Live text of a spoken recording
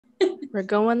We're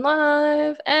going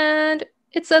live and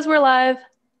it says we're live.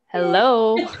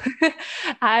 Hello.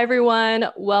 Hi, everyone.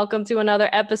 Welcome to another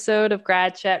episode of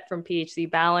Grad Chat from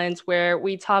PhD Balance, where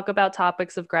we talk about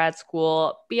topics of grad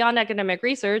school beyond academic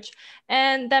research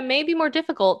and that may be more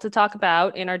difficult to talk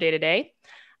about in our day-to-day.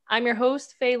 I'm your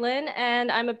host, Faye Lynn,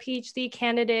 and I'm a PhD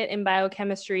candidate in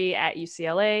biochemistry at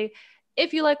UCLA.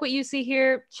 If you like what you see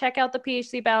here, check out the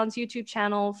PhD Balance YouTube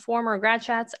channel for more grad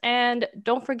chats, and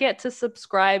don't forget to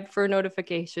subscribe for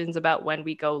notifications about when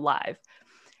we go live.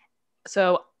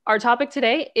 So our topic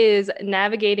today is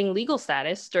navigating legal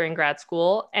status during grad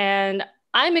school, and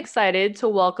I'm excited to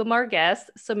welcome our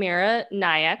guest, Sameera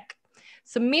Nayak.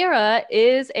 Sameera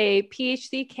is a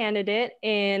PhD candidate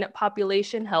in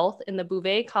population health in the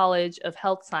Bouvé College of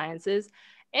Health Sciences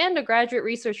and a graduate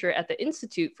researcher at the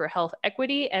Institute for Health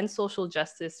Equity and Social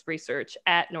Justice Research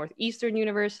at Northeastern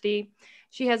University.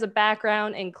 She has a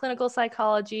background in clinical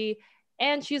psychology,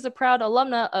 and she's a proud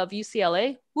alumna of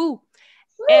UCLA,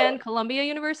 and Columbia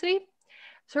University.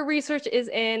 Her research is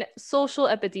in social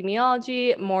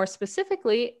epidemiology, more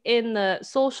specifically in the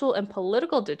social and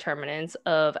political determinants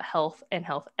of health and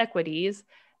health equities.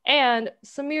 And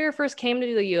Sameera first came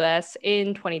to the US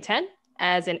in 2010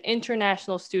 as an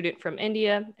international student from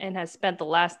India and has spent the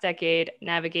last decade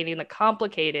navigating the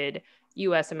complicated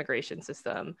US immigration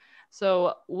system.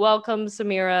 So welcome,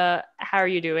 Sameera. How are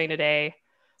you doing today?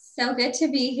 So good to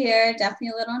be here. Definitely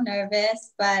a little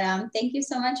nervous, but thank you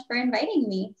so much for inviting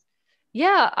me.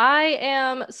 Yeah, I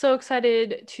am so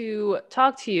excited to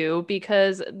talk to you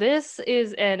because this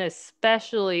is an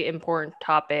especially important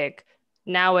topic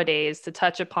nowadays to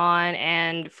touch upon,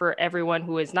 and for everyone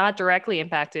who is not directly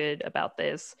impacted about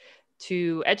this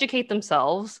to educate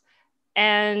themselves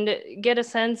and get a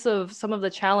sense of some of the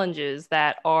challenges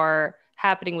that are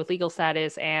happening with legal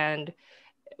status, and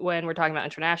when we're talking about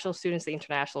international students, the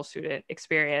international student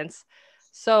experience.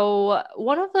 So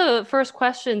one of the first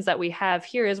questions that we have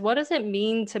here is, what does it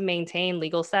mean to maintain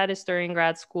legal status during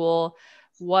grad school?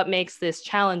 What makes this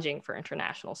challenging for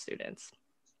international students?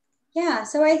 Yeah,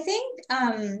 so I think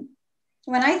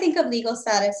when I think of legal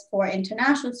status for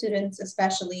international students,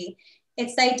 especially,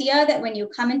 it's the idea that when you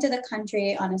come into the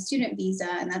country on a student visa,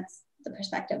 and that's the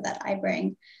perspective that I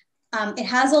bring, it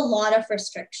has a lot of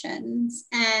restrictions.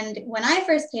 And when I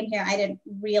first came here, I didn't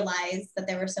realize that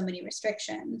there were so many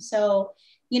restrictions. So,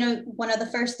 one of the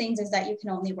first things is that you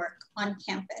can only work on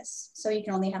campus. So you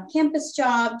can only have campus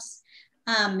jobs.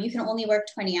 You can only work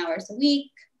 20 hours a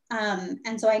week.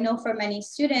 And so I know for many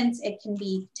students, it can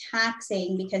be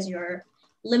taxing because you're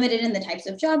limited in the types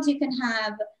of jobs you can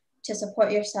have to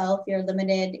support yourself. You're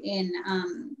limited in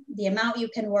the amount you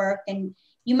can work, and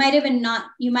you might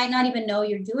not even know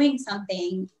you're doing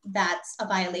something that's a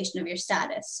violation of your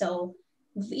status. So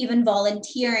even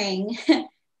volunteering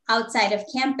outside of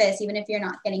campus, even if you're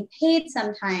not getting paid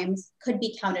sometimes, could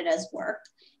be counted as work.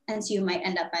 And so you might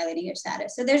end up violating your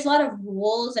status. So there's a lot of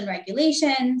rules and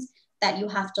regulations that you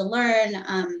have to learn.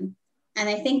 And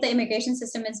I think the immigration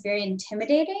system is very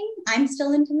intimidating. I'm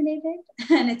still intimidated,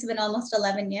 and it's been almost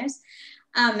 11 years.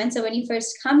 And so when you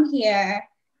first come here,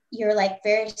 you're like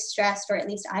very stressed, or at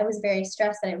least I was very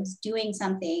stressed that I was doing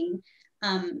something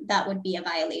that would be a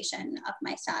violation of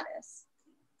my status.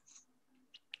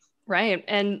 Right.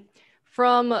 And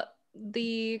from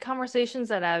the conversations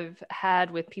that I've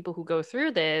had with people who go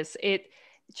through this, it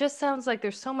just sounds like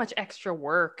there's so much extra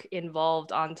work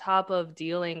involved on top of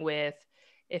dealing with,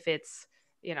 if it's,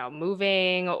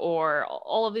 moving or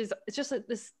all of these, it's just like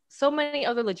this, so many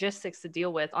other logistics to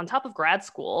deal with on top of grad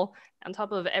school, on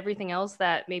top of everything else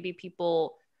that maybe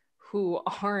people who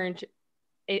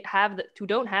who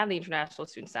don't have the international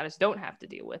student status don't have to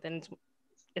deal with. And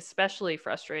it's especially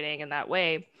frustrating in that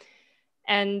way.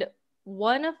 And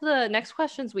one of the next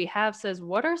questions we have says,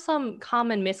 what are some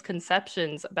common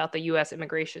misconceptions about the US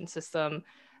immigration system,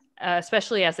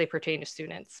 especially as they pertain to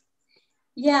students?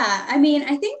 Yeah, I mean,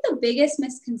 I think the biggest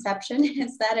misconception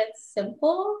is that it's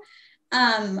simple,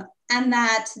 and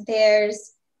that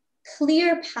there's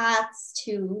clear paths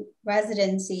to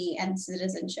residency and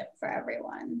citizenship for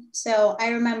everyone. So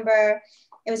I remember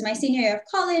it was my senior year of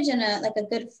college, and a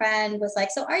good friend was like,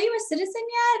 "So are you a citizen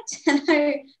yet?" And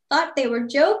I thought they were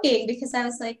joking, because I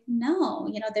was like,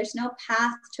 "No, there's no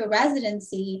path to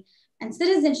residency and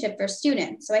citizenship for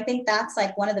students." So I think that's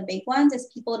like one of the big ones,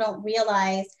 is people don't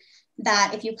realize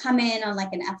that if you come in on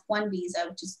like an F1 visa,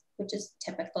 which is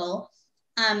typical,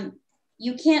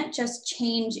 you can't just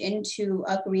change into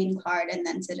a green card and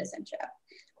then citizenship.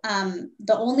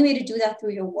 The only way to do that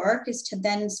through your work is to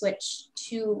then switch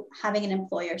to having an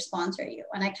employer sponsor you.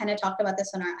 And I kind of talked about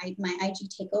this on my IG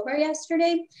takeover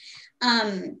yesterday.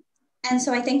 And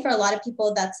so I think for a lot of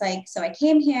people, that's like, so I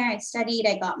came here, I studied,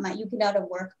 I got you get out a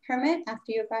work permit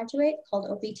after you graduate called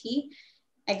OPT.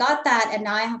 I got that, and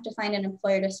now I have to find an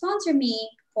employer to sponsor me,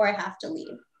 or I have to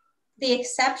leave. The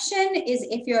exception is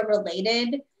if you're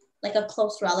related, like a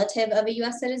close relative of a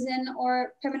US citizen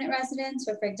or permanent resident.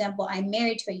 So for example, I'm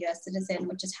married to a US citizen,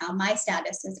 which is how my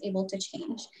status is able to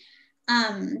change.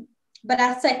 But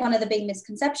that's like one of the big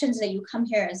misconceptions, that you come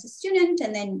here as a student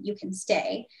and then you can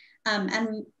stay.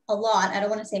 And a lot, I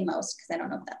don't want to say most because I don't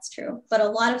know if that's true, but a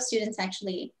lot of students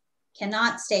actually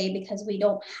cannot stay because we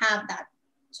don't have that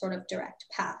sort of direct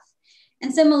path.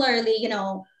 And similarly, you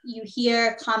know, you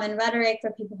hear common rhetoric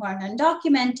for people who are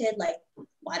undocumented, like,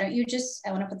 why don't you just,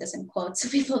 I want to put this in quotes so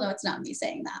people know it's not me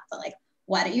saying that, but like,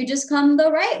 why don't you just come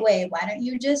the right way? Why don't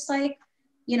you just like,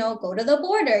 you know, go to the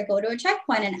border, go to a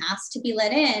checkpoint and ask to be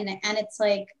let in? And it's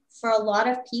like, for a lot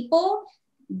of people,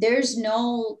 there's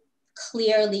no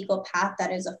clear legal path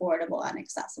that is affordable and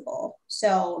accessible.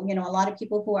 So, you know, a lot of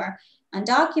people who are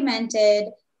undocumented,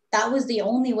 that was the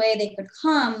only way they could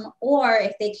come. Or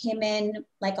if they came in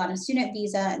like on a student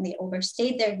visa and they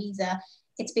overstayed their visa,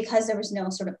 it's because there was no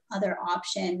sort of other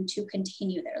option to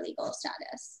continue their legal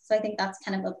status. So I think that's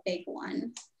kind of a big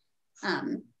one.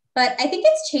 But I think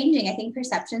it's changing. I think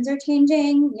perceptions are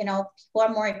changing. You know, people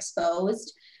are more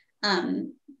exposed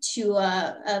to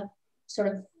a sort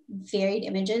of varied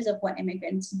images of what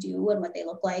immigrants do and what they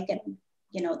look like, and,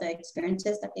 you know, the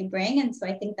experiences that they bring. And so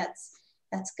I think that's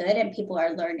good, and people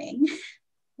are learning,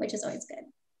 which is always good.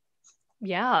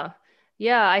 Yeah.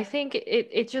 Yeah, I think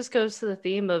it just goes to the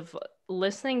theme of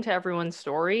listening to everyone's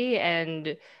story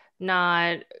and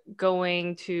not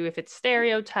going to if it's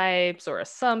stereotypes or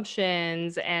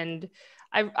assumptions. And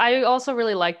I also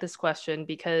really like this question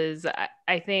because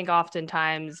I think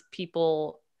oftentimes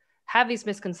people have these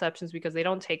misconceptions because they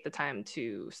don't take the time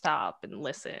to stop and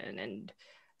listen. And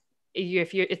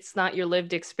if it's not your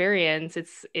lived experience,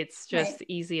 it's just Right.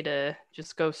 easy to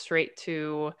just go straight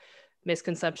to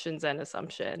misconceptions and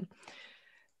assumption.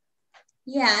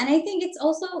 Yeah, and I think it's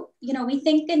also, you know, we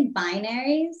think in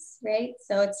binaries, right?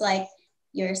 So it's like,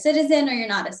 you're a citizen or you're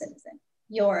not a citizen.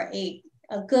 You're a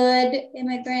good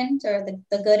immigrant, or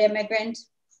the good immigrant,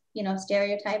 you know,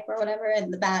 stereotype or whatever,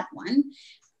 and the bad one.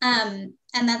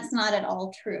 And that's not at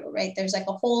all true, right? There's like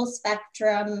a whole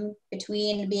spectrum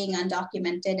between being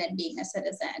undocumented and being a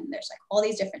citizen. There's like all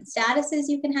these different statuses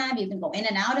you can have. You can go in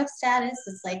and out of status.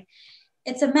 It's like,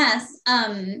 it's a mess.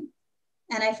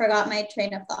 And I forgot my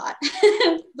train of thought.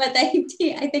 But I think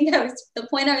the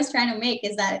point I was trying to make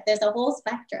is that there's a whole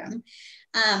spectrum.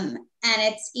 And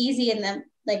it's easy in them,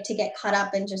 like, to get caught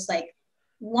up in just like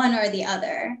one or the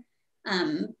other.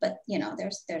 But you know,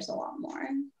 there's a lot more.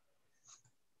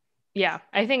 Yeah,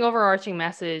 I think overarching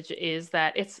message is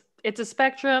that it's a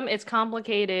spectrum, it's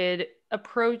complicated.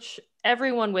 Approach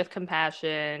everyone with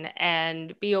compassion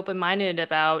and be open-minded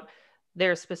about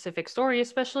their specific story,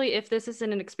 especially if this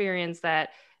isn't an experience that,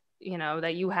 you know,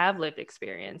 that you have lived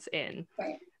experience in.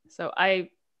 Right. So I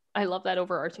love that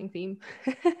overarching theme.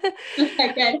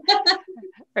 Okay, good.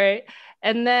 Right.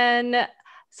 And then,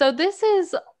 so this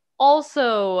is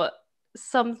also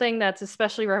something that's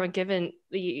especially relevant given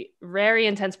the very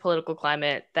intense political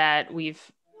climate that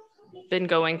we've been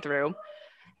going through.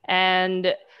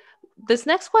 And this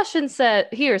next question says,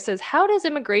 how does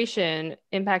immigration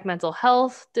impact mental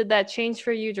health? Did that change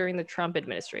for you during the Trump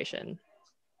administration?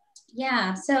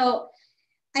 Yeah, so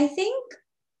I think,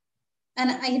 and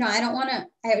I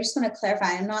just want to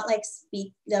clarify, I'm not like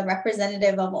the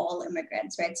representative of all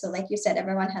immigrants, right? So like you said,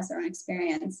 everyone has their own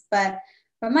experience, but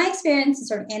from my experience and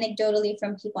sort of anecdotally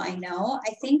from people I know,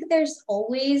 I think there's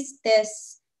always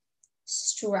this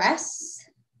stress,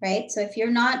 right? So if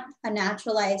you're not a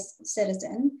naturalized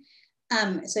citizen,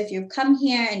 so if you come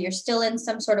here and you're still in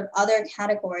some sort of other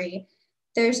category,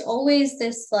 there's always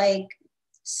this like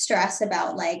stress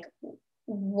about like,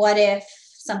 what if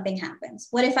something happens?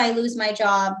 What if I lose my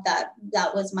job that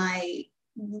was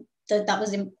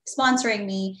sponsoring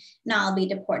me? Now I'll be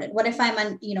deported. What if I'm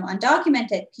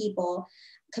undocumented people?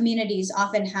 Communities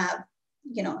often have,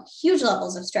 you know, huge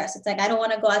levels of stress. It's like, I don't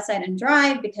want to go outside and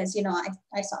drive because, you know,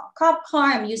 I saw a cop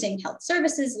car, I'm using health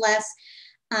services less.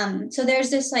 So there's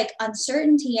this like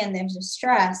uncertainty and there's a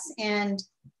stress. And,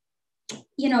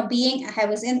 you know,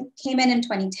 came in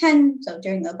 2010, so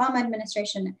during the Obama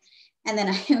administration, and then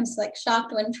I was like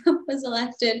shocked when Trump was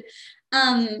elected.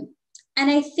 And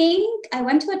I think I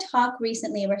went to a talk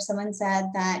recently where someone said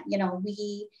that, you know,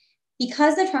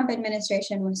 because the Trump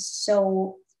administration was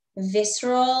so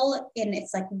visceral in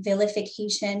its like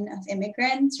vilification of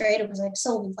immigrants, right? It was like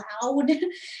so loud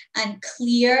and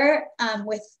clear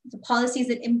with the policies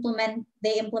that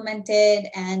they implemented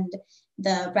and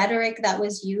the rhetoric that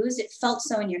was used. It felt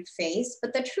so in your face.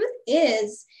 But the truth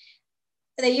is,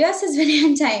 the US has been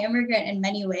anti-immigrant in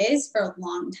many ways for a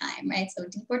long time, right? So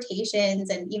deportations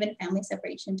and even family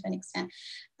separation to an extent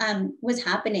was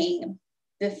happening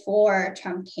before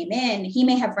Trump came in. He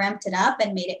may have ramped it up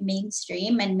and made it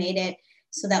mainstream and made it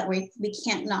so that we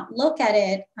can't not look at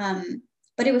it,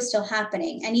 but it was still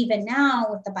happening. And even now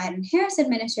with the Biden-Harris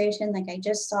administration, like I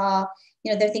just saw,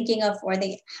 they're thinking of, or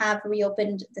they have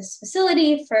reopened this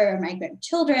facility for migrant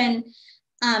children.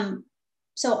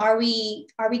 So are we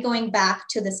going back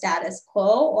to the status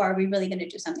quo, or are we really going to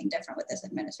do something different with this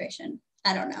administration?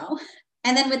 I don't know.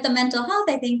 And then with the mental health,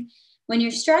 I think when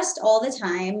you're stressed all the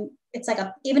time, it's like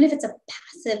even if it's a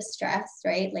passive stress,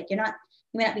 right? Like you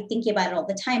may not be thinking about it all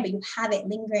the time, but you have it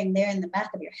lingering there in the back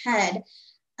of your head.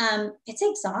 It's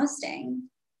exhausting.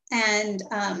 And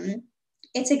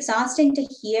it's exhausting to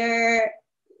hear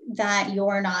that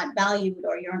you're not valued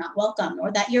or you're not welcome,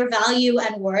 or that your value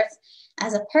and worth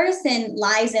as a person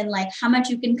lies in like how much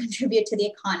you can contribute to the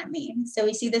economy. So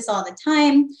we see this all the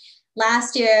time.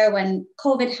 Last year when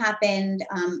COVID happened,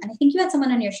 and I think you had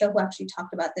someone on your show who actually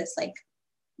talked about this like,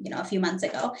 a few months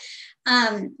ago,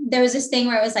 there was this thing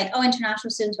where it was like, oh, international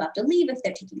students will have to leave if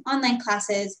they're taking online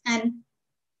classes. And,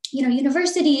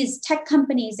 universities, tech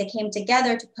companies, they came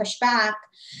together to push back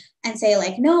and say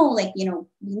like, no, like, we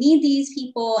need these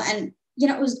people. And,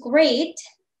 it was great,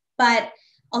 but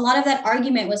a lot of that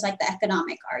argument was like the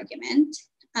economic argument.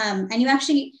 And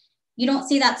you don't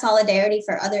see that solidarity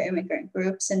for other immigrant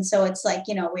groups. And so it's like,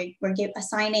 we're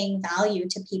assigning value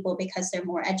to people because they're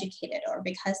more educated or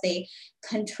because they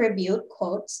contribute,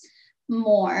 quotes,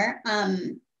 more.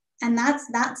 And that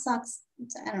sucks.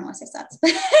 I don't know what to say sucks,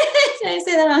 but did I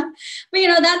say that wrong?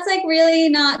 But, that's like really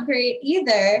not great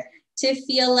either, to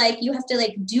feel like you have to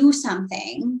like do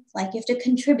something, like you have to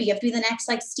contribute, you have to be the next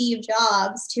like Steve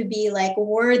Jobs to be like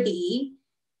worthy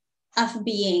of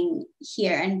being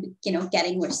here and,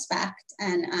 getting respect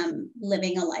and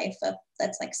living a life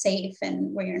that's like safe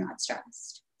and where you're not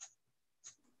stressed.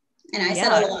 And I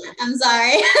said a lot. I'm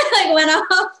sorry. Like went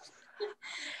off.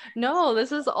 No,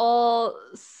 this is all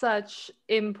such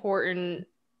important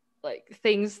like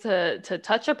things to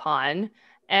touch upon.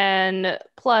 And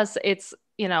plus it's,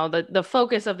 the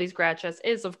focus of these grad chats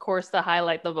is of course to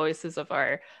highlight the voices of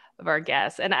our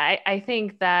guests. And I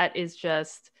think that is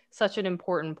just such an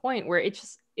important point where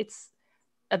it's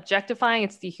objectifying,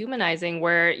 it's dehumanizing,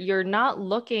 where you're not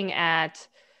looking at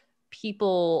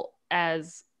people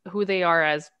as who they are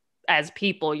as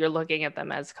people, you're looking at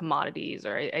them as commodities,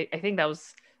 or I think that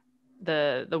was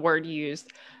the word you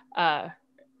used.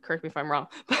 Correct me if I'm wrong.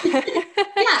 Yeah,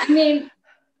 I mean,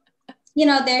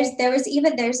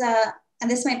 there's a, and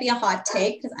this might be a hot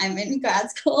take because I'm in grad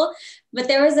school, but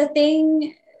there was a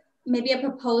thing, maybe a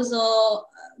proposal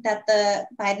that the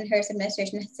Biden-Harris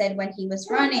administration had said when he was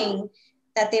running,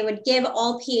 that they would give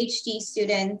all PhD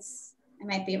students, I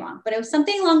might be wrong, but it was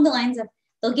something along the lines of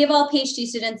they'll give all PhD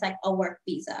students like a work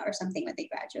visa or something when they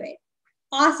graduate.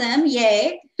 Awesome,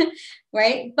 yay,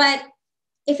 right? But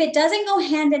if it doesn't go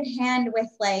hand in hand with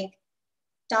like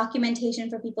documentation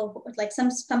for people, like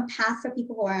some path for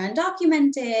people who are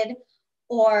undocumented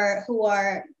or who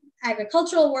are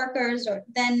agricultural workers, or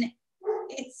then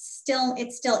it's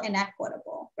still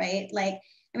inequitable, right? Like,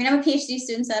 I mean, I'm a PhD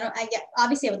student, so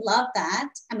obviously I would love that.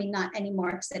 I mean, not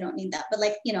anymore because I don't need that, but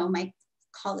like, my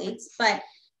colleagues, but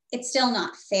it's still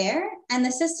not fair. And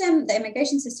the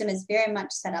immigration system is very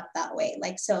much set up that way.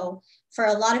 Like, so for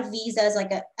a lot of visas,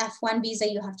 like a F1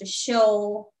 visa, you have to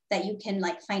show that you can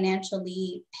like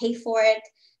financially pay for it.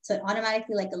 So it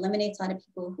automatically like eliminates a lot of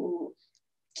people who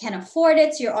can afford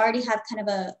it. So you already have kind of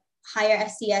a higher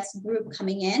SCS group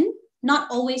coming in.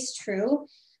 Not always true,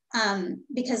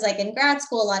 because like in grad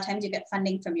school, a lot of times you get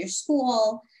funding from your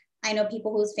school. I know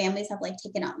people whose families have like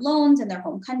taken out loans in their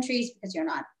home countries because you're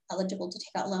not eligible to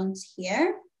take out loans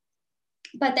here.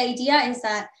 But the idea is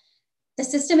that the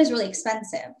system is really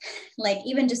expensive. Like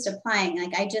even just applying,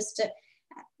 like I just,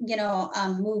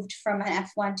 moved from an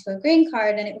F1 to a green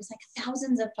card and it was like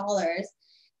thousands of dollars.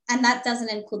 And that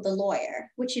doesn't include the lawyer,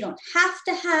 which you don't have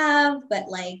to have, but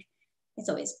like, it's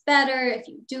always better if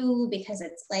you do, because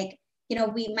it's like,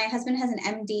 my husband has an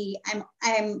MD,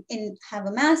 have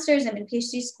a master's, I'm in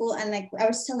PhD school. And like, I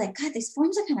was still like, God, these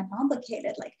forms are kind of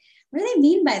complicated. Like, what do they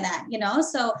mean by that?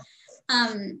 So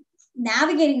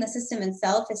navigating the system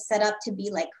itself is set up to be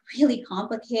like really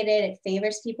complicated. It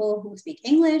favors people who speak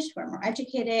English, who are more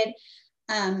educated,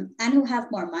 and who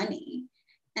have more money.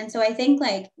 And so I think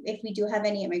like if we do have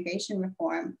any immigration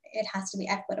reform, it has to be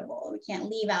equitable. We can't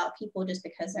leave out people just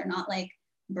because they're not like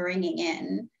bringing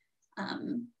in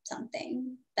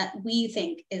something that we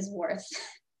think is worth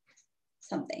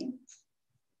something.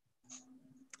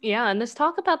 Yeah, and this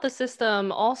talk about the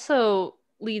system also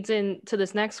leads into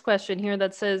this next question here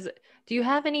that says, do you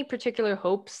have any particular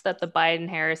hopes that the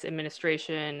Biden-Harris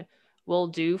administration will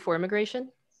do for immigration?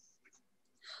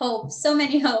 Hopes, so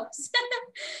many hopes.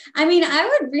 I mean, I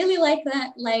would really like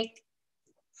that, like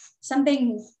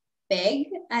something big.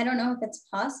 I don't know if it's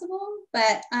possible,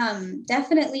 but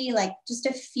definitely like just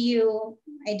a few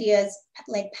ideas,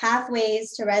 like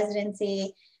pathways to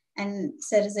residency and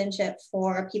citizenship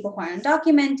for people who are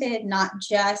undocumented, not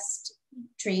just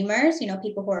dreamers, you know,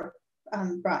 people who are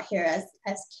brought here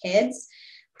as kids.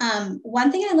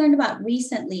 One thing I learned about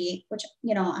recently, which,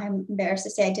 you know, I'm embarrassed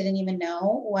to say I didn't even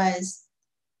know, was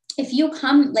if you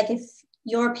come, like if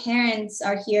your parents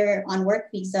are here on work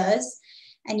visas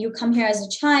and you come here as a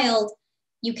child,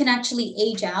 you can actually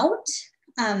age out,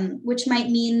 which might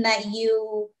mean that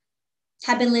you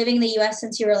have been living in the US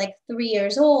since you were like 3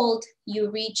 years old,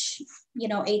 you reach, you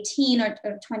know, 18 or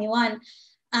 21,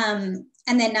 and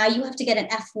then now you have to get an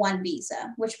F1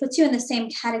 visa, which puts you in the same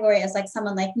category as like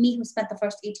someone like me who spent the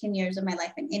first 18 years of my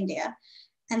life in India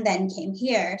and then came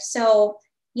here. So,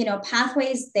 you know,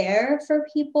 pathways there for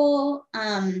people.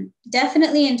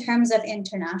 Definitely in terms of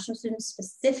international students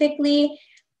specifically,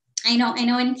 I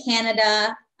know in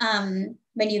Canada,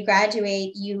 when you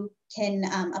graduate, you can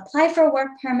apply for a work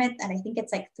permit, and I think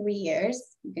it's like 3 years.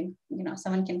 You can, you know,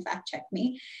 someone can fact check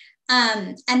me.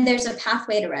 And there's a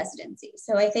pathway to residency.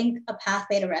 So I think a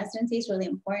pathway to residency is really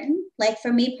important. Like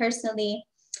for me personally,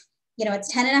 you know,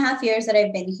 it's 10 and a half years that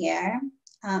I've been here.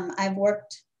 I've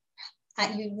worked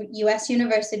at US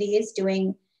universities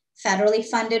doing federally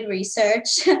funded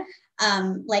research.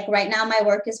 Like right now, my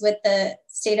work is with the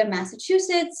state of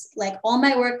Massachusetts. Like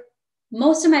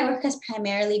most of my work has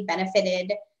primarily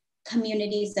benefited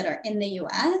communities that are in the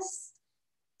US.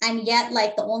 And yet,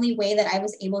 like the only way that I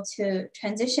was able to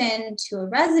transition to a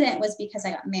resident was because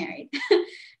I got married,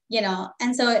 you know?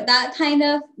 And so that kind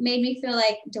of made me feel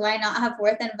like, do I not have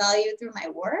worth and value through my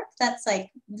work? That's like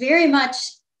very much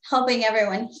helping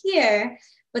everyone here,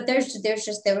 but there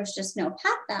was just no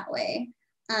path that way.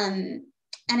 And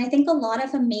I think a lot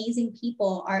of amazing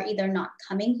people are either not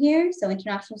coming here. So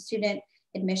international student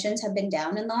admissions have been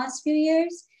down in the last few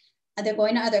years. They're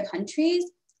going to other countries,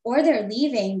 or they're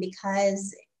leaving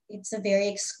because it's a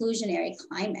very exclusionary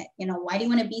climate. You know, why do you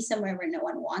want to be somewhere where no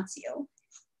one wants you?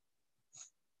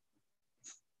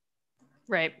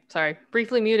 Right. Sorry.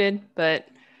 Briefly muted, but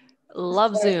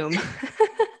love Zoom.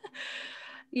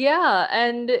 Yeah,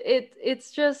 and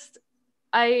it's just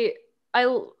I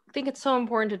think it's so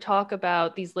important to talk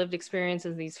about these lived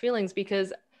experiences, these feelings,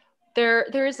 because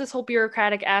there is this whole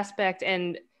bureaucratic aspect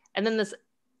and then this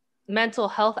mental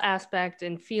health aspect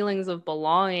and feelings of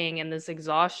belonging and this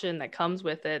exhaustion that comes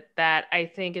with it that I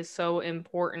think is so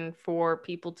important for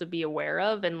people to be aware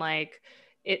of. And like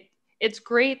it's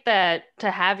great that to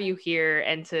have you here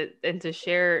and to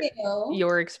share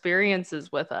your experiences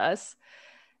with us.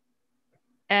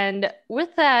 And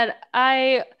with that,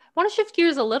 I want to shift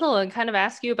gears a little and kind of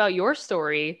ask you about your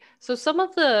story. So some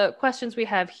of the questions we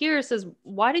have here says,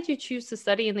 why did you choose to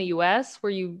study in the US? Were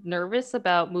you nervous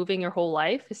about moving your whole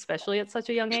life, especially at such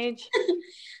a young age?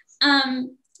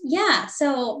 Yeah,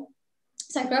 so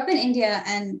I grew up in India,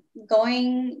 and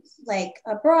going like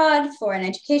abroad for an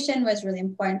education was really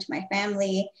important to my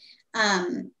family.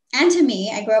 And to me.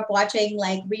 I grew up watching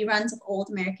like reruns of old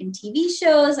American TV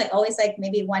shows, like always like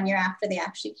maybe 1 year after they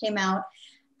actually came out.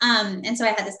 And so I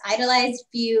had this idolized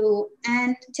view.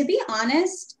 And to be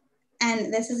honest,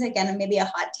 and this is again maybe a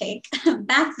hot take,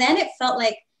 back then it felt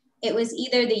like it was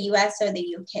either the US or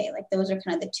the UK. Like those are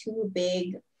kind of the two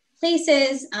big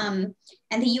places. And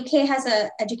the UK has an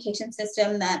education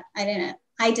system that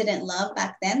I didn't love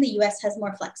back then. The US has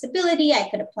more flexibility. I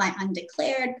could apply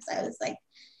undeclared because I was like,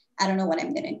 I don't know what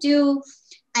I'm going to do.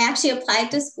 I actually applied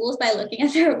to schools by looking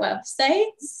at their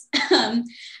websites.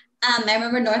 I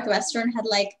remember Northwestern had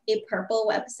like a purple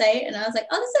website, and I was like,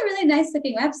 oh, this is a really nice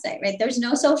looking website, right? There's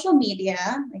no social media.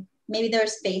 Like maybe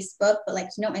there's Facebook, but like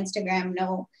no Instagram,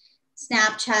 no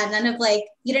Snapchat, none of like,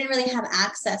 you didn't really have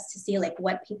access to see like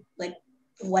what people, like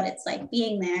what it's like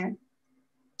being there.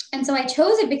 And so I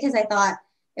chose it because I thought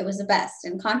it was the best.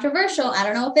 And controversial, I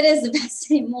don't know if it is the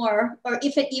best anymore, or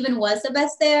if it even was the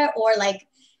best there, or like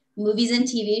movies and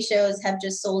TV shows have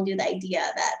just sold you the idea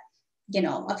that, you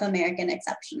know, of American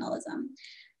exceptionalism.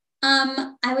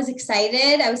 I was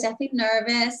excited. I was definitely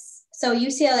nervous. So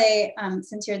UCLA,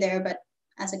 since you're there, but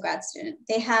as a grad student.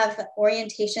 They have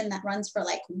orientation that runs for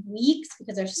like weeks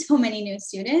because there's so many new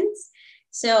students.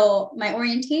 So my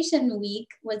orientation week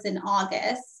was in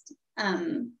August,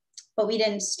 but we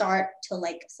didn't start till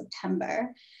like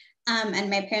September. And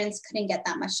my parents couldn't get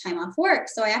that much time off work.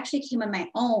 So I actually came on my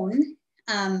own.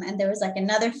 And there was like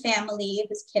another family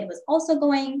whose kid was also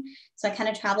going. So I kind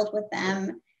of traveled with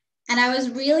them. And I was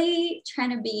really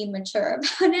trying to be mature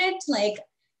about it. Like,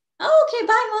 oh, okay,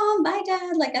 bye mom, bye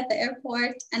dad, like at the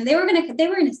airport. And they were gonna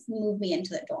move me into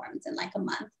the dorms in like a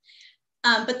month.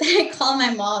 But then I called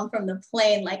my mom from the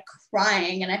plane, like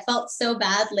crying. And I felt so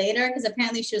bad later because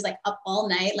apparently she was like up all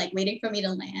night, like waiting for me to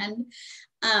land.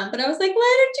 But I was like,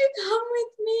 why did you come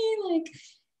with me? Like,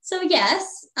 so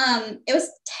yes, it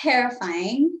was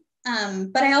terrifying.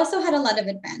 But I also had a lot of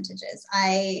advantages.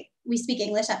 We speak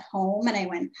English at home and I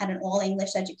had an all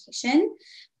English education.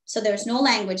 So there's no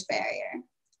language barrier,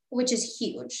 which is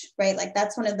huge, right? Like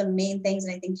that's one of the main things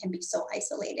that I think can be so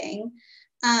isolating.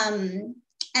 And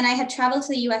I had traveled to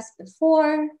the US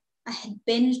before. I had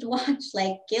binged watched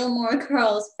like Gilmore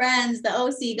Girls, Friends, the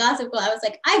OC, Gossip Girl. I was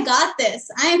like, I got this.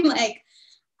 I'm like,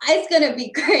 it's gonna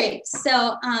be great.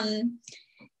 So,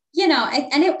 you know,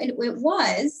 it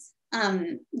was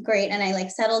great. And I like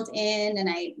settled in and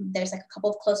there's like a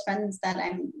couple of close friends that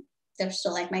they're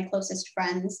still like my closest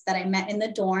friends that I met in the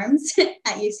dorms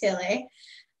at UCLA.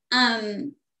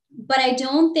 But I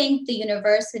don't think the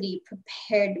university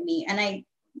prepared me. And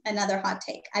another hot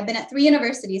take, I've been at 3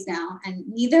 universities now, and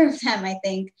neither of them, I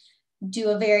think, do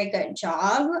a very good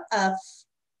job of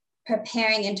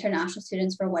preparing international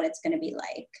students for what it's going to be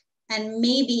like. And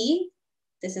maybe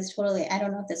this is totally, I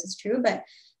don't know if this is true, but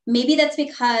maybe that's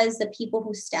because the people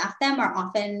who staff them are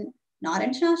often not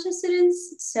international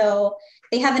students. So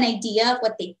they have an idea of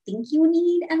what they think you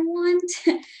need and want,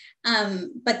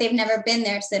 but they've never been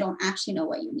there, so they don't actually know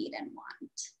what you need and want.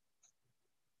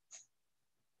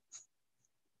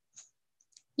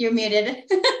 You're muted.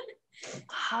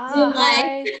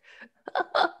 Hi.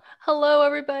 Hello,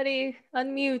 everybody.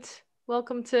 Unmute.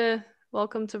 Welcome to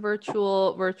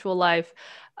virtual life.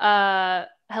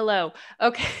 Hello.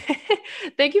 Okay.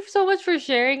 Thank you so much for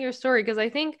sharing your story, because I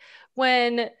think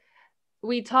when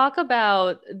we talk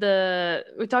about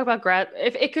grad,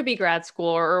 if it could be grad school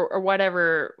or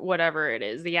whatever it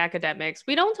is, the academics,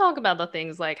 we don't talk about the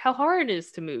things like how hard it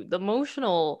is to move, the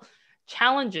emotional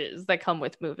challenges that come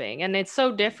with moving. And it's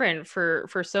so different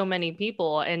for so many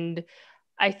people. And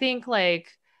I think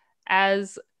like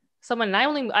as someone,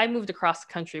 and I moved across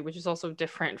the country, which is also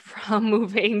different from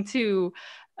moving to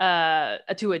a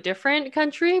different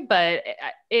country, but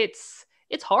it's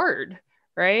hard,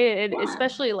 right?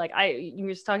 Especially like you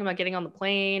were just talking about getting on the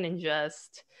plane and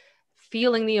just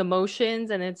feeling the emotions,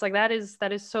 and it's like that is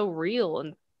so real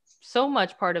and so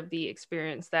much part of the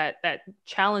experience that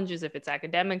challenges if it's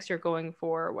academics you're going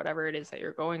for or whatever it is that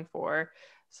you're going for.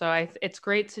 So it's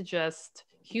great to just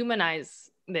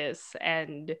humanize this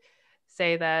and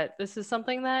say that this is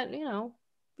something that, you know,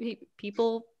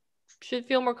 people should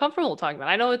feel more comfortable talking about.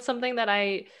 I know it's something that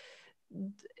I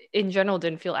in general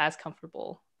didn't feel as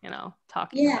comfortable, you know,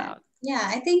 talking about. Yeah,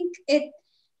 I think it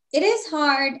is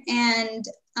hard. And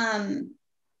I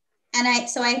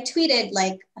tweeted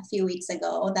like a few weeks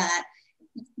ago that,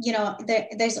 you know,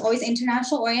 there's always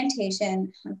international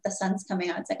orientation. The sun's coming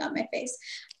out, it's like on my face,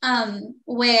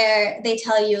 where they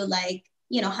tell you like,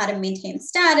 you know, how to maintain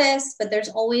status, but there's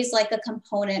always like a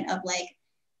component of like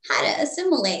how to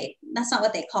assimilate. That's not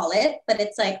what they call it, but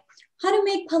it's like how to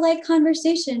make polite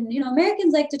conversation. You know,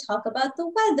 Americans like to talk about the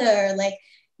weather, like,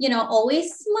 you know,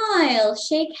 always smile,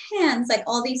 shake hands, like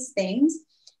all these things.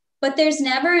 But there's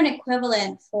never an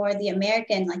equivalent for the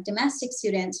American, like domestic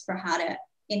students, for how to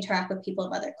interact with people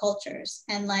of other cultures.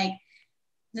 And like,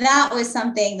 that was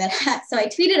something that, so I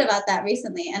tweeted about that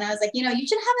recently. And I was like, you know, you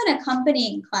should have an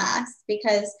accompanying class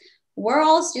because we're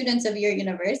all students of your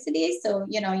university. So,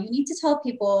 you know, you need to tell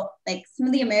people, like some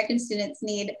of the American students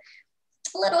need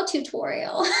a little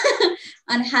tutorial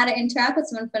on how to interact with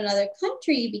someone from another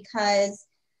country, because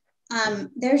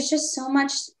there's just so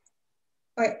much,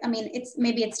 or I mean,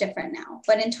 maybe it's different now,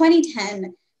 but in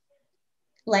 2010,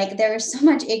 like there was so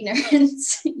much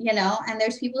ignorance, you know, and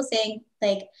there's people saying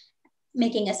like,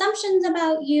 making assumptions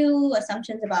about you,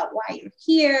 assumptions about why you're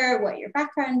here, what your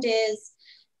background is.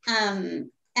 And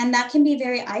that can be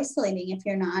very isolating if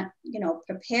you're not, you know,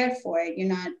 prepared for it. You're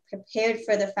not prepared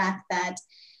for the fact that,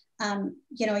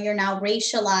 you know, you're now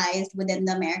racialized within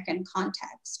the American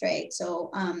context, right?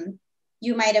 So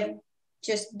you might have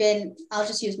just been, I'll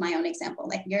just use my own example,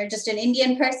 like you're just an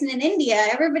Indian person in India,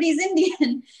 everybody's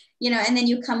Indian, you know, and then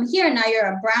you come here, now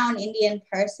you're a brown Indian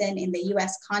person in the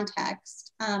US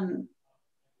context.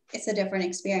 it's a different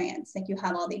experience. Like you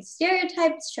have all these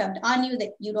stereotypes shoved on you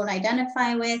that you don't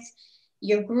identify with.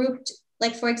 You're grouped,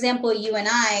 like for example, you and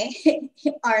I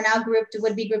are now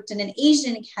would be grouped in an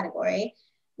Asian category,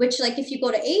 which like if you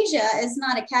go to Asia is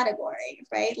not a category,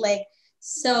 right? Like,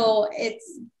 so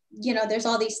it's, there's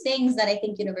all these things that I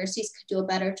think universities could do a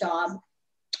better job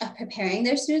of preparing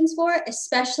their students for,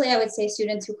 especially I would say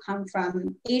students who come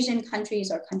from Asian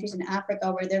countries or countries in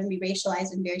Africa where they're going to be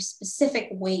racialized in very specific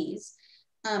ways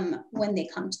when they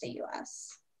come to the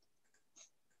US.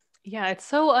 Yeah, it's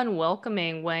so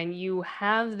unwelcoming when you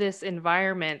have this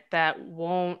environment that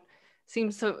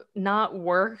seems to not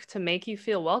work to make you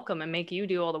feel welcome and make you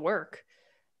do all the work.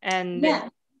 And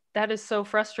that is so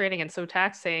frustrating and so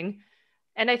taxing.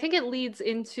 And I think it leads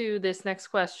into this next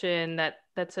question that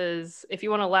says, if you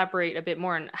want to elaborate a bit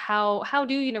more on how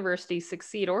do universities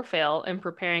succeed or fail in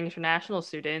preparing international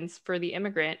students for the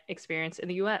immigrant experience in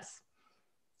the US?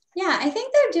 Yeah, I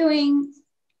think they're doing,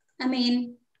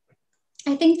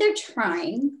 I think they're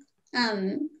trying.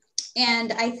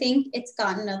 And I think it's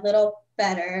gotten a little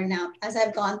better now as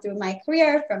I've gone through my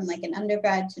career from like an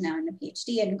undergrad to now in a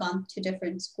PhD and gone to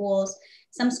different schools.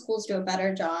 Some schools do a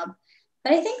better job.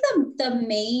 But I think the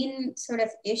main sort of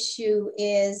issue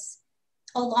is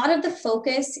a lot of the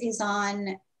focus is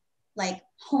on like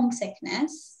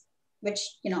homesickness, which,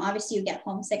 obviously you get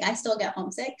homesick. I still get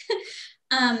homesick.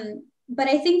 But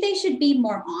I think they should be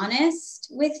more honest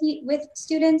with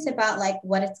students about like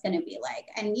what it's going to be like.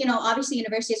 And, obviously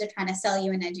universities are trying to sell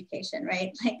you an education,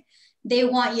 right? Like they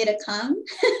want you to come.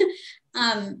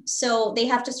 So they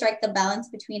have to strike the balance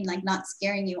between like not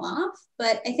scaring you off,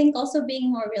 but I think also being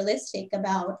more realistic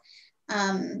about,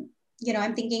 I'm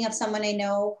thinking of someone I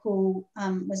know who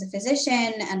was a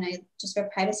physician, and I just for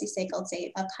privacy's sake, I'll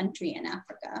say a country in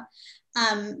Africa,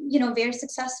 very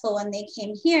successful when they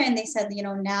came here and they said,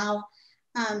 now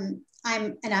I'm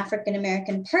an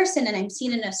African-American person and I'm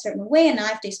seen in a certain way. And now I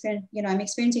have to experience, I'm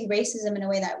experiencing racism in a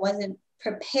way that I wasn't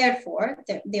prepared for.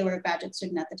 They were a graduate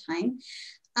student at the time.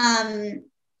 And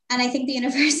I think the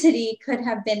university could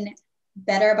have been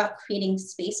better about creating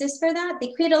spaces for that.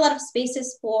 They create a lot of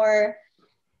spaces for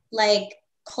like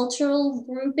cultural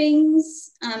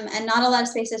groupings and not a lot of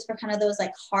spaces for kind of those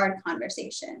like hard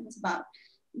conversations about,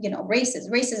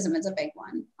 racism is a big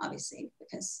one, obviously,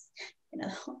 because,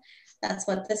 that's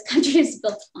what this country is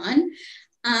built on.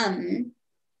 And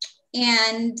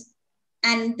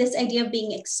this idea of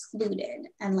being excluded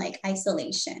and like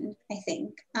isolation, I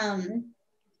think,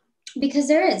 because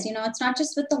there is, it's not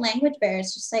just with the language barrier,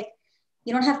 it's just like,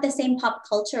 you don't have the same pop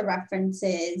culture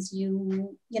references.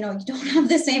 You don't have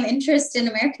the same interest in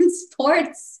American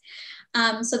sports.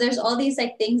 So there's all these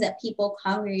like things that people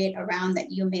congregate around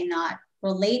that you may not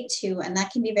relate to, and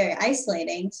that can be very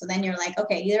isolating. So then you're like,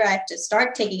 okay, either I have to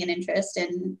start taking an interest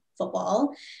in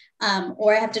football,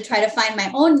 or I have to try to find my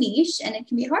own niche, and it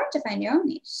can be hard to find your own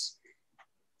niche.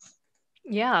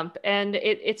 Yeah, and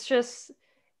it's just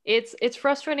it's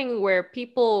frustrating where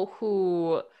people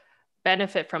who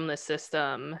benefit from the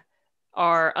system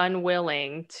are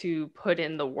unwilling to put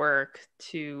in the work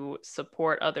to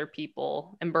support other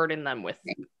people and burden them with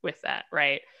that,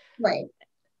 right? Right.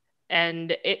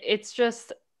 And it's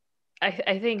just, I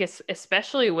think it's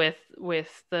especially with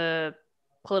the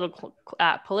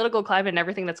political climate and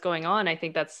everything that's going on. I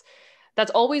think that's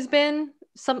always been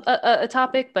a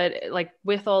topic, but like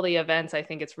with all the events, I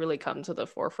think it's really come to the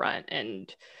forefront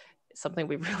and something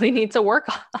we really need to work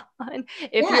on.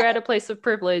 If you're at a place of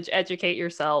privilege, educate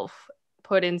yourself,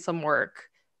 put in some work,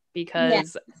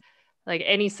 because like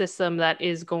any system that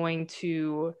is going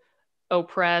to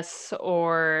oppress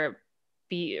or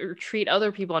treat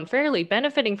other people unfairly,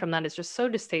 benefiting from that is just so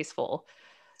distasteful.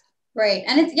 Right.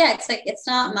 And it's like, it's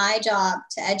not my job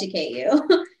to educate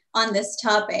you on this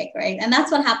topic, right? And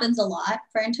that's what happens a lot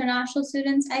for international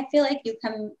students. I feel like you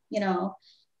come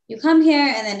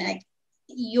here and then like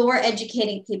you're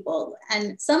educating people.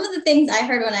 And some of the things I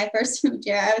heard when I first moved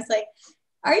here, I was like,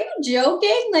 are you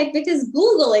joking? Like, because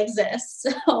Google exists.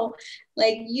 So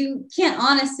like, you can't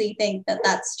honestly think that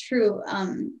that's true.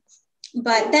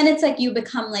 But then it's like, you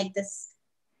become like this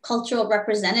cultural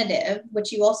representative,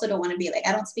 which you also don't want to be. Like,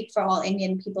 I don't speak for all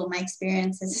Indian people. My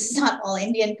experience is not all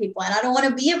Indian people. And I don't want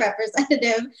to be a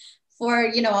representative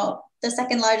for, the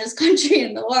second largest country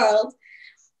in the world.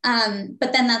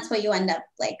 But then that's what you end up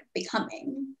like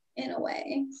becoming in a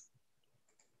way.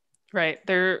 Right.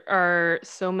 There are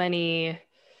so many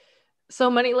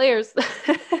layers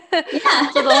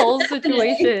to the whole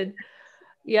situation.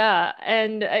 Yeah.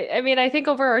 And I mean, I think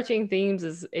overarching themes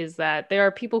is that there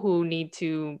are people who need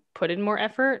to put in more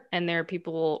effort and there are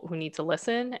people who need to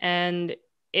listen. And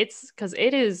it's because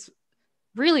it is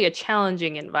really a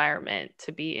challenging environment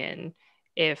to be in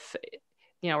if,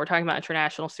 we're talking about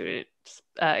international student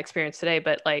experience today,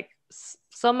 but like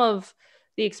some of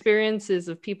the experiences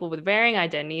of people with varying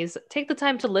identities, take the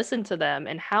time to listen to them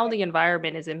and how the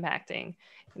environment is impacting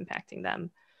them.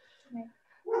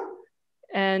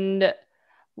 And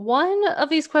one of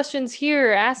these questions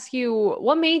here asks you,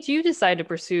 what made you decide to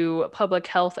pursue public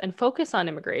health and focus on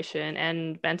immigration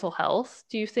and mental health?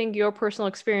 Do you think your personal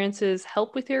experiences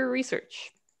help with your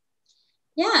research?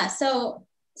 Yeah, so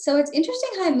it's interesting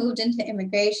how I moved into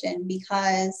immigration,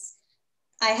 because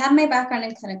I have my background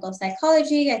in clinical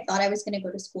psychology. I thought I was going to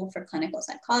go to school for clinical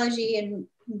psychology and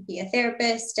be a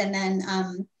therapist. And then,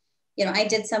 I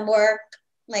did some work,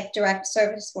 like direct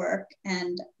service work.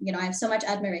 And, I have so much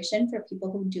admiration for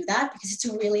people who do that, because it's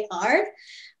really hard.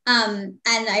 And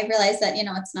I realized that,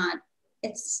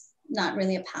 it's not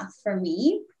really a path for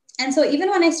me. And so even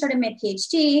when I started my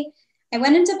PhD, I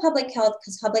went into public health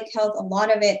because public health, a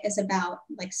lot of it is about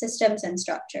like systems and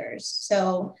structures.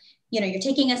 So, you're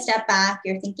taking a step back,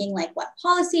 you're thinking like, what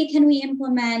policy can we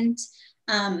implement?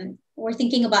 We're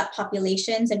thinking about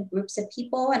populations and groups of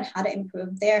people and how to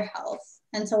improve their health.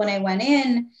 And so when I went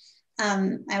in,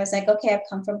 I was like, okay, I've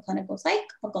come from clinical psych,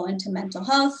 I'll go into mental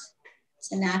health.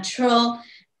 It's a natural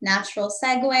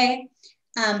segue.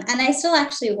 And I still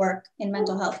actually work in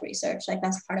mental health research, like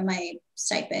that's part of my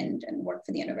stipend and work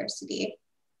for the university.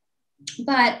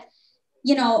 But,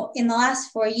 in the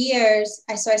last 4 years,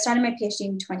 I started my PhD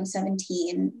in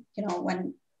 2017,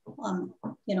 when,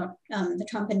 the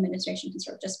Trump administration had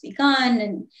sort of just begun,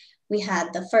 and we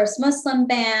had the first Muslim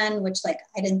ban, which like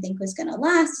I didn't think was going to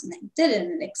last, and then did it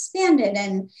and it expanded.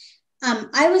 And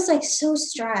I was like so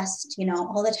stressed,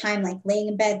 all the time, like laying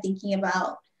in bed thinking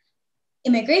about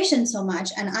immigration so much.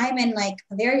 And I'm in like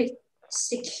a very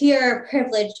secure,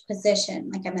 privileged position.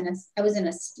 Like I was in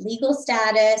a legal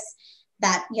status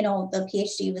that, the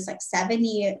PhD was like 7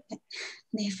 years.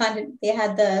 They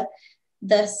had the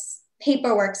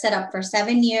paperwork set up for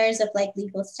 7 years of like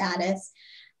legal status.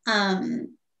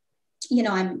 I'm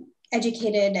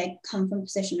educated, I come from a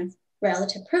position of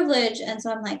relative privilege. And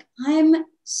so I'm like, I'm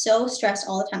so stressed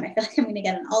all the time. I feel like I'm going to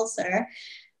get an ulcer.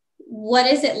 What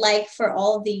is it like for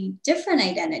all the different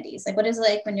identities? Like, what is it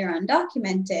like when you're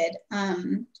undocumented?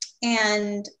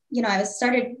 And, I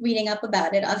started reading up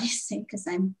about it, obviously, because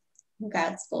I'm in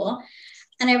grad school.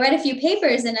 And I read a few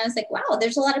papers and I was like, wow,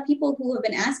 there's a lot of people who have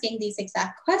been asking these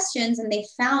exact questions, and they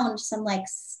found some like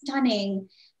stunning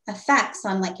effects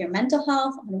on like your mental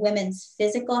health, on women's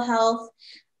physical health,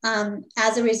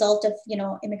 as a result of,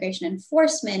 immigration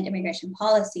enforcement, immigration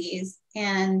policies.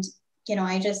 And,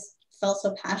 I just felt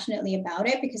so passionately about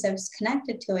it because I was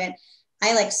connected to it.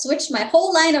 I like switched my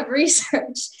whole line of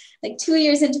research like 2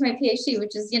 years into my PhD,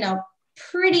 which is,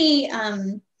 pretty,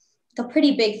 a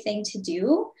pretty big thing to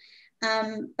do.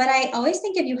 But I always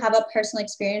think if you have a personal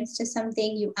experience to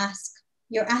something,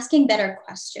 you're asking better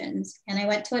questions. And I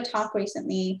went to a talk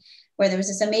recently where there was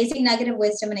this amazing nugget of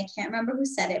wisdom, and I can't remember who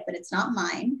said it, but it's not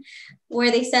mine,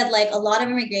 where they said like a lot of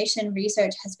immigration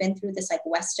research has been through this like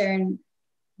Western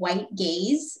white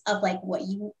gaze of like what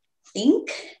you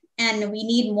think. And we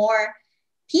need more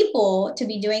people to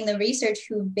be doing the research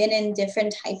who've been in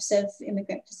different types of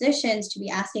immigrant positions to be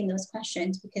asking those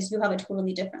questions, because you have a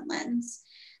totally different lens.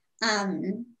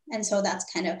 And so that's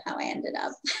kind of how I ended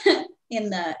up in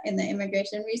the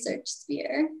immigration research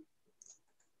sphere.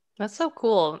 That's so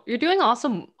cool. You're doing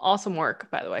awesome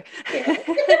work, by the way.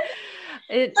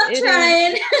 I'm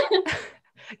trying.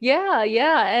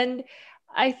 Yeah. And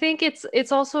I think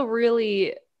it's also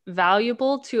really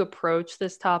valuable to approach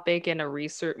this topic in a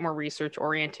more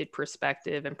research-oriented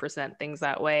perspective and present things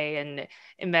that way and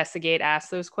ask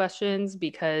those questions,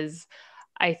 because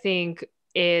I think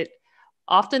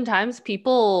oftentimes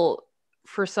people,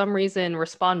 for some reason,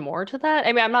 respond more to that.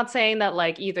 I mean, I'm not saying that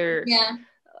like either. Yeah.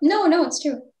 No, it's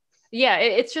true. Yeah,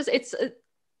 it's a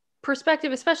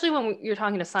perspective, especially when you're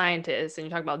talking to scientists and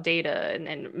you're talking about data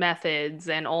and methods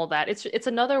and all that. It's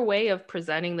another way of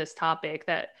presenting this topic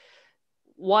that,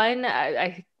 one,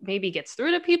 I maybe gets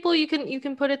through to people. You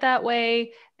can put it that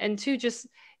way, and two, just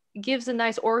gives a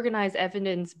nice organized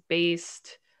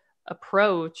evidence-based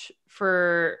approach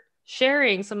for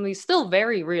sharing some of these still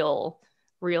very real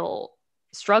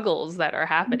struggles that are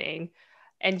happening,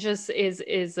 and just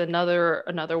is another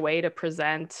way to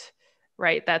present,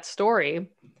 right, that story,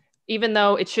 even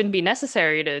though it shouldn't be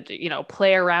necessary to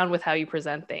play around with how you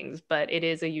present things, but it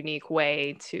is a unique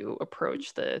way to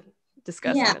approach the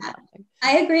discussing the topic.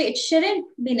 I agree, it shouldn't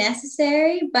be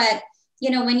necessary, but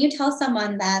when you tell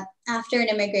someone that after an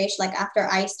immigration, like after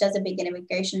ICE does a big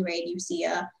immigration raid, you see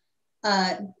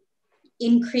a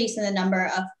increase in the number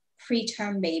of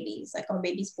preterm babies, like, or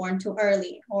babies born too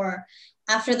early. Or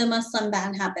after the Muslim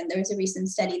ban happened, there was a recent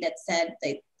study that said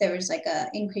that there was like an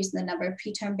increase in the number of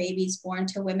preterm babies born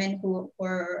to women who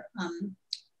were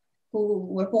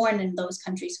born in those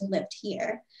countries who lived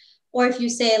here. Or if you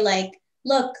say, like,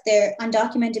 look, they're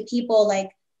undocumented people, like,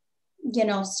 you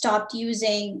know, stopped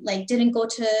using, like, didn't go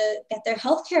to get their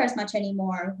healthcare as much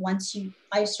anymore once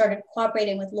I started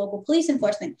cooperating with local police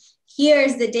enforcement.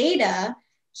 Here's the data,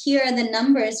 here are the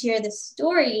numbers, here are the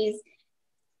stories.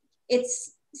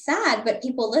 It's sad, but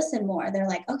people listen more. They're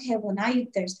like, okay, well, now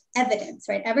there's evidence,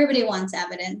 right? Everybody wants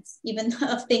evidence, even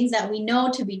of things that we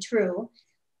know to be true,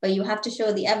 but you have to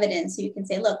show the evidence. So you can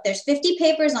say, look, there's 50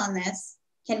 papers on this.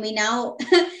 Can we now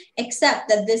accept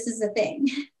that this is a thing?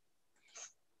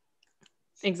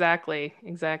 Exactly.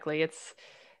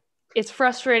 It's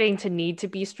frustrating to need to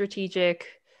be strategic,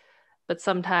 but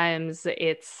sometimes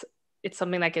it's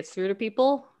something that gets through to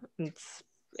people,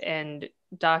 and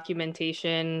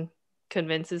documentation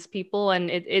convinces people,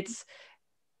 and it's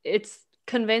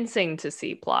convincing to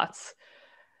see plots.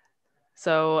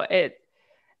 So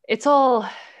it's all,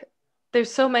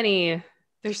 there's so many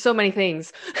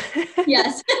things.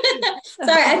 Yes.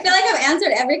 Sorry, I feel like I've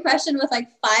answered every question with like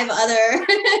 5 other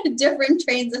different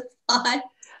trains of thought.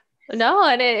 No,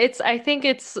 and I think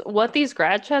it's what these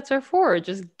grad chats are for,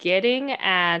 just getting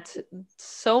at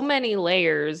so many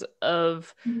layers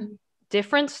of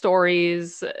different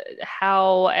stories,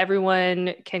 how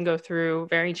everyone can go through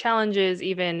varying challenges.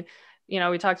 Even, you know,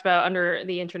 we talked about under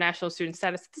the international student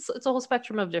status, it's a whole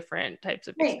spectrum of different types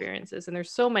of experiences, and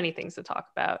there's so many things to talk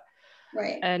about.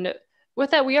 Right. And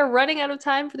with that, we are running out of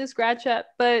time for this grad chat.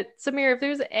 But Sameera, if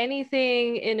there's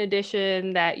anything in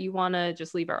addition that you want to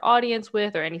just leave our audience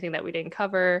with, or anything that we didn't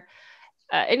cover,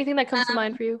 anything that comes to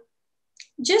mind for you?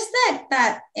 Just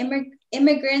that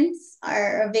immigrants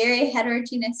are a very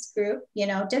heterogeneous group, you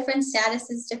know, different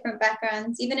statuses, different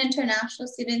backgrounds, even international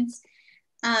students.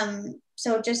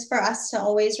 So just for us to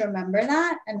always remember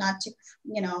that, and not to,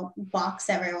 you know, box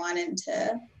everyone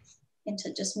into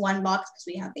just one box because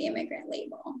we have the immigrant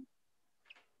label.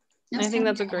 I think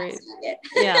that's a great,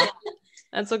 yeah,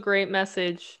 that's a great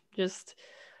message. Just,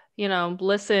 you know,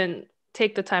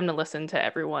 take the time to listen to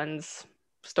everyone's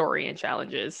story and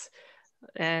challenges.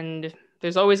 And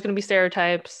there's always going to be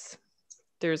stereotypes.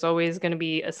 There's always going to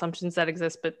be assumptions that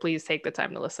exist, but please take the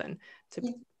time to listen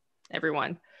to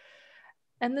everyone.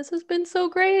 And this has been so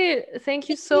great. Thank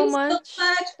you so much. So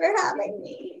much for having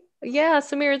me. Yeah,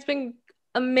 Sameera, it's been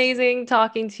amazing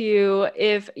talking to you.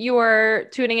 If you are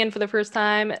tuning in for the first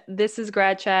time, this is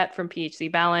Grad Chat from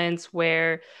PhD Balance,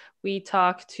 where we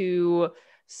talk to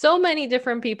so many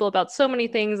different people about so many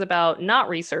things about not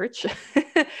research.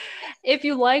 If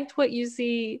you liked what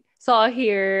you saw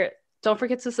here, don't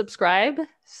forget to subscribe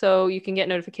so you can get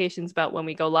notifications about when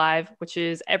we go live, which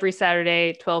is every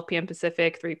Saturday, 12 p.m.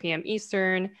 Pacific, 3 p.m.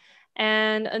 Eastern.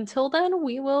 And until then,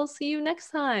 we will see you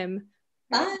next time.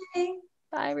 Bye.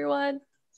 Bye, everyone.